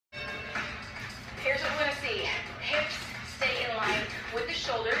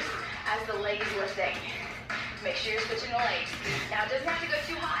as the leg is lifting. Make sure you're switching the legs. Now, it doesn't have to go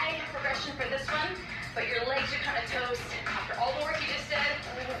too high progression for this one, but your legs are kind of toast after all the work you just did.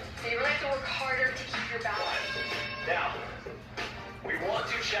 So you really have to work harder to keep your balance. Now, we want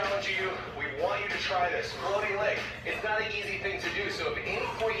to challenge you. We want you to try this. Floating leg. It's not an easy thing to do, so if at any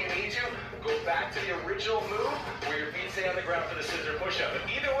point you need to, go back to the original move where your feet stay on the ground for the scissor push-up. But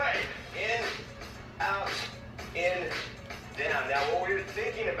either way, in, out, in, down. Now, what we're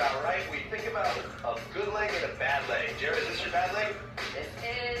thinking about, right? We think about a good leg and a bad leg. Jared, is this your bad leg? This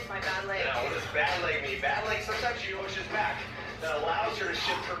is my bad leg. Now, what does bad leg mean? Bad leg, sometimes she pushes back. That allows her to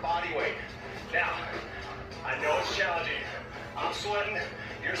shift her body weight. Now, I know it's challenging. I'm sweating,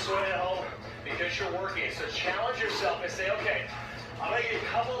 you're sweating at home because you're working. So challenge yourself and say, okay, I'm gonna get a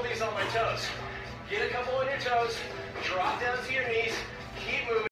couple of these on my toes. Get a couple on your toes, drop down to your knees, keep moving.